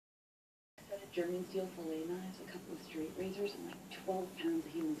German steel fillet knives, a couple of straight razors, and like 12 pounds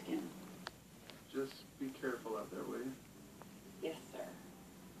of human skin. Just be careful out there, will you? Yes, sir.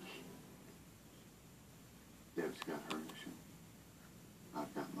 Deb's got her mission.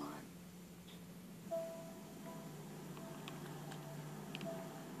 I've got mine.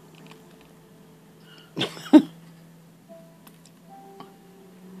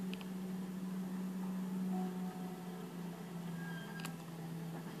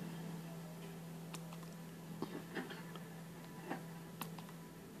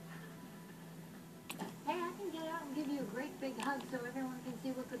 Hey, I can get out and give you a great big hug so everyone can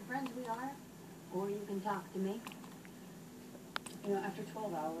see what good friends we are. Or you can talk to me. You know, after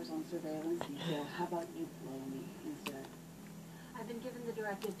 12 hours on surveillance, how about you blow me instead? I've been given the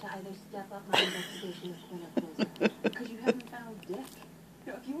directive to either step up my investigation of Quinn or close it. Because you haven't found Dick.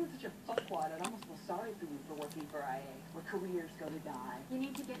 You know, if you weren't such a fuckwad, I'd almost feel sorry for you for working for IA, where careers go to die. You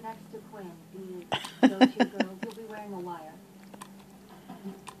need to get next to Quinn, the go-to girl. You'll be wearing a wire.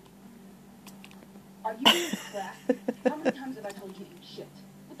 Are you being crack? How many times have I told you to eat shit?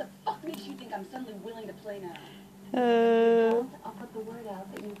 What the fuck makes you think I'm suddenly willing to play now? I'll put the word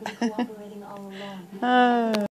out that you've been cooperating all along.